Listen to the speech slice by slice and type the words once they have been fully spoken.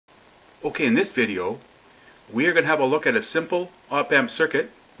Okay, in this video, we are going to have a look at a simple op-amp circuit,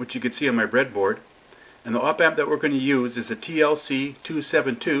 which you can see on my breadboard. And the op-amp that we're going to use is a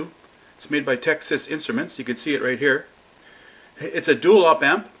TLC272. It's made by Texas Instruments. You can see it right here. It's a dual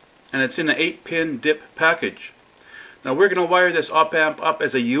op-amp, and it's in an 8-pin DIP package. Now we're going to wire this op-amp up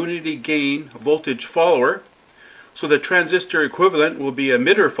as a unity gain voltage follower. So the transistor equivalent will be an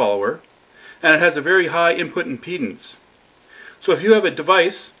emitter follower, and it has a very high input impedance. So if you have a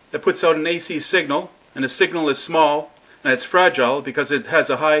device that puts out an AC signal, and the signal is small, and it's fragile because it has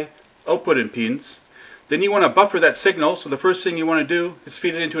a high output impedance, then you want to buffer that signal. So the first thing you want to do is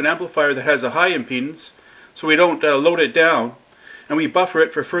feed it into an amplifier that has a high impedance, so we don't load it down, and we buffer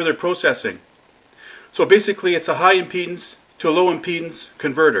it for further processing. So basically it's a high impedance to a low impedance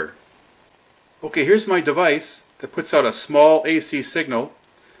converter. Okay, here's my device that puts out a small AC signal,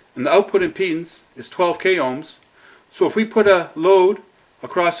 and the output impedance is 12 k ohms. So if we put a load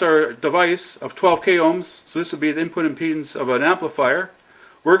across our device of 12 k ohms, so this would be the input impedance of an amplifier,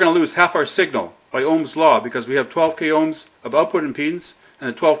 we're going to lose half our signal by Ohm's law, because we have 12 k ohms of output impedance and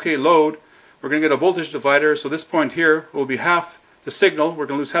a 12 k load. We're going to get a voltage divider, so this point here will be half the signal. We're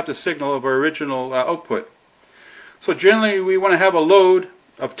going to lose half the signal of our original output. So generally we want to have a load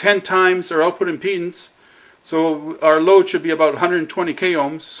of 10 times our output impedance, so our load should be about 120 k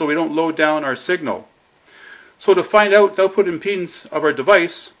ohms, so we don't load down our signal. So to find out the output impedance of our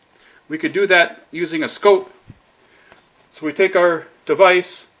device, we could do that using a scope. So we take our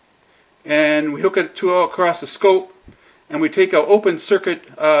device and we hook it across the scope, and we take an open circuit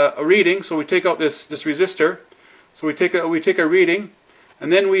reading. So we take out this resistor. So we take a reading,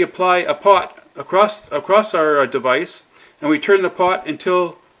 and then we apply a pot across our device, and we turn the pot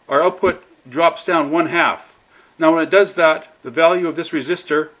until our output drops down 1/2. Now when it does that, the value of this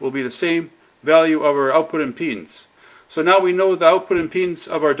resistor will be the same value of our output impedance. So now we know the output impedance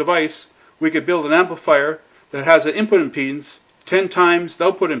of our device. We could build an amplifier that has an input impedance 10 times the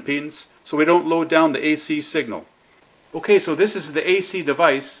output impedance, so we don't load down the AC signal. Okay, so this is the AC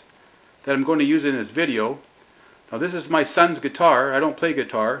device that I'm going to use in this video. Now this is my son's guitar. I don't play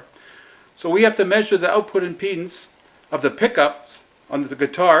guitar. So we have to measure the output impedance of the pickups on the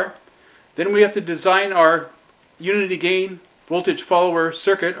guitar. Then we have to design our unity gain voltage follower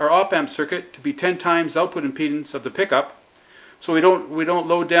circuit, our op-amp circuit, to be 10 times the output impedance of the pickup, so we don't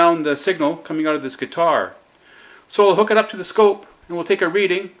load down the signal coming out of this guitar. So we'll hook it up to the scope, and we'll take a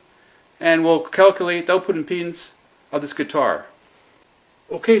reading, and we'll calculate the output impedance of this guitar.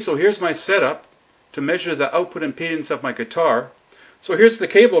 Okay, so here's my setup to measure the output impedance of my guitar. So here's the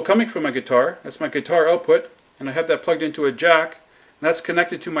cable coming from my guitar. That's my guitar output, and I have that plugged into a jack, and that's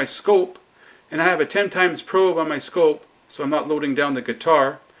connected to my scope, and I have a 10 times probe on my scope, so I'm not loading down the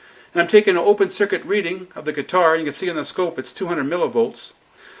guitar. And I'm taking an open circuit reading of the guitar. You can see on the scope it's 200 millivolts.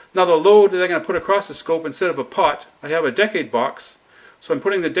 Now the load that I'm going to put across the scope, instead of a pot, I have a decade box. So I'm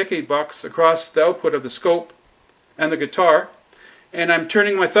putting the decade box across the output of the scope and the guitar. And I'm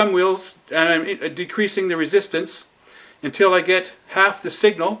turning my thumb wheels, and I'm decreasing the resistance until I get half the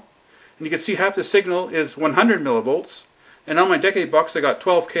signal. And you can see half the signal is 100 millivolts. And on my decade box I got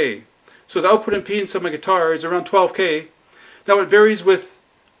 12 k. So the output impedance of my guitar is around 12 k. Now it varies with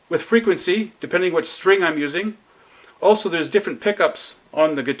frequency, depending what string I'm using. Also there's different pickups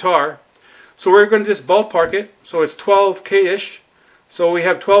on the guitar. So we're going to just ballpark it. So it's 12 k-ish. So we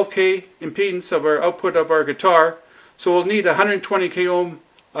have 12 k impedance of our output of our guitar. So we'll need 120 k ohm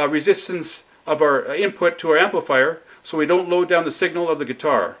resistance of our input to our amplifier, so we don't load down the signal of the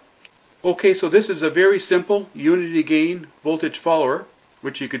guitar. Okay, so this is a very simple unity gain voltage follower,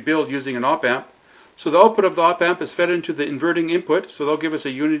 which you could build using an op-amp. So the output of the op-amp is fed into the inverting input, so they'll give us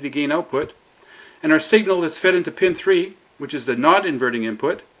a unity gain output. And our signal is fed into pin 3, which is the non-inverting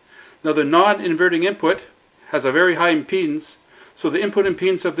input. Now the non-inverting input has a very high impedance, so the input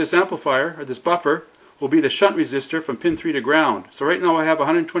impedance of this amplifier, or this buffer, will be the shunt resistor from pin 3 to ground. So right now I have a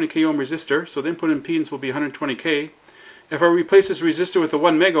 120 k ohm resistor, so the input impedance will be 120 k. If I replace this resistor with a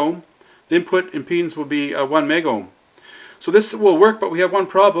 1 megohm, the input impedance will be 1 megohm. So this will work, but we have one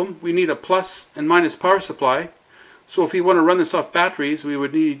problem. We need a plus and minus power supply. So if we want to run this off batteries, we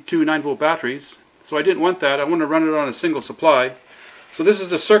would need two 9-volt batteries. So I didn't want that. I want to run it on a single supply. So this is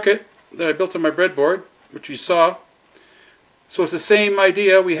the circuit that I built on my breadboard, which you saw. So it's the same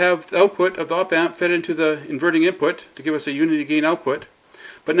idea. We have the output of the op-amp fed into the inverting input to give us a unity gain output.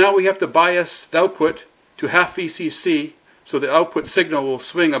 But now we have to bias the output to half VCC, so the output signal will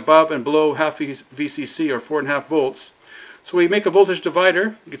swing above and below half VCC, or 4.5 volts. So we make a voltage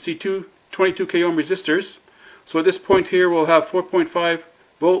divider. You can see two 22 k ohm resistors. So at this point here we'll have 4.5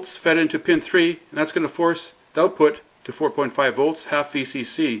 volts fed into pin 3, and that's going to force the output to 4.5 volts, half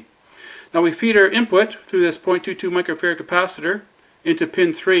VCC. Now we feed our input through this 0.22 microfarad capacitor into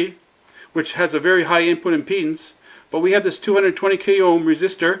pin 3, which has a very high input impedance, but we have this 220 k ohm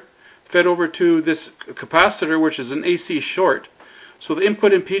resistor fed over to this capacitor, which is an AC short. So the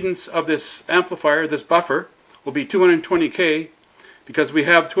input impedance of this amplifier, this buffer, will be 220k, because we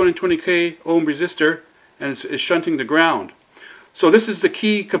have 220k ohm resistor and it's shunting the ground. So this is the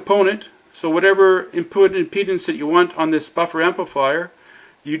key component. So whatever input impedance that you want on this buffer amplifier,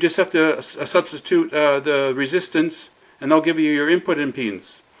 you just have to substitute the resistance, and they'll give you your input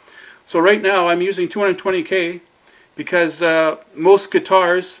impedance. So right now I'm using 220k because most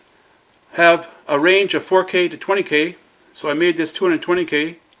guitars have a range of 4k to 20k. So I made this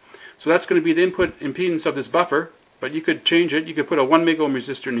 220k. So that's going to be the input impedance of this buffer. But you could change it. You could put a 1 megohm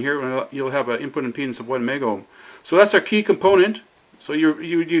resistor in here, and you'll have an input impedance of 1 megohm. So that's our key component. So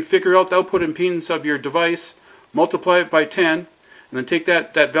you figure out the output impedance of your device, multiply it by 10, and then take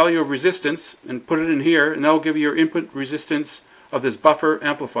that value of resistance and put it in here, and that will give you your input resistance of this buffer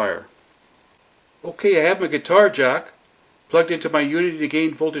amplifier. Okay, I have my guitar jack plugged into my unity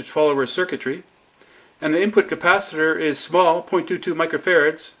gain voltage follower circuitry, and the input capacitor is small, 0.22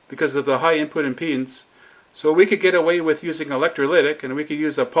 microfarads, because of the high input impedance. So we could get away with using electrolytic, and we could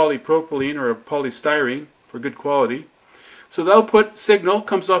use a polypropylene or a polystyrene for good quality. So the output signal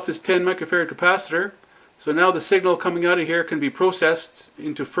comes off this 10 microfarad capacitor. So now the signal coming out of here can be processed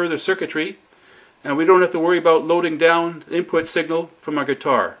into further circuitry, and we don't have to worry about loading down the input signal from our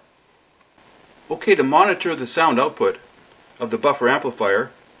guitar. Okay, to monitor the sound output of the buffer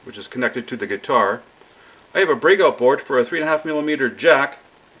amplifier, which is connected to the guitar, I have a breakout board for a 3.5mm jack,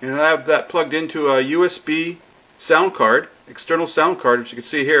 and I have that plugged into a USB sound card, external sound card, which you can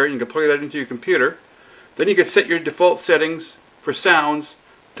see here. You can plug that into your computer. Then you can set your default settings for sounds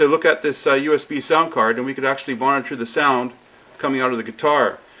to look at this USB sound card, and we could actually monitor the sound coming out of the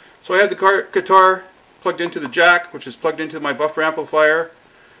guitar. So I have the guitar plugged into the jack, which is plugged into my buffer amplifier.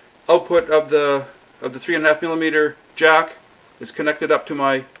 Output of the 3.5mm jack is connected up to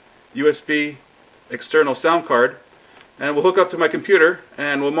my USB external sound card, and we'll hook up to my computer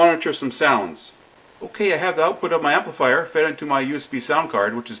and we'll monitor some sounds. Okay, I have the output of my amplifier fed into my USB sound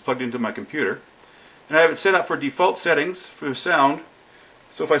card, which is plugged into my computer, and I have it set up for default settings for sound.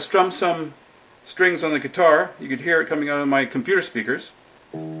 So if I strum some strings on the guitar, you could hear it coming out of my computer speakers.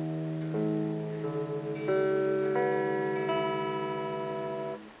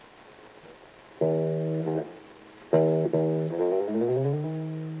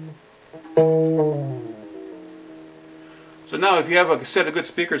 So now if you have a set of good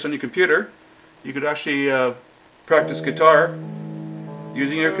speakers on your computer, you could actually practice guitar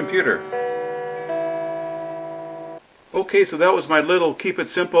using your computer. Okay, so that was my little keep it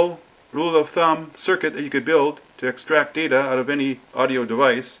simple rule of thumb circuit that you could build to extract data out of any audio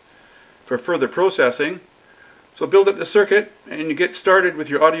device for further processing. So build up the circuit and you get started with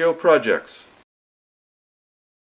your audio projects.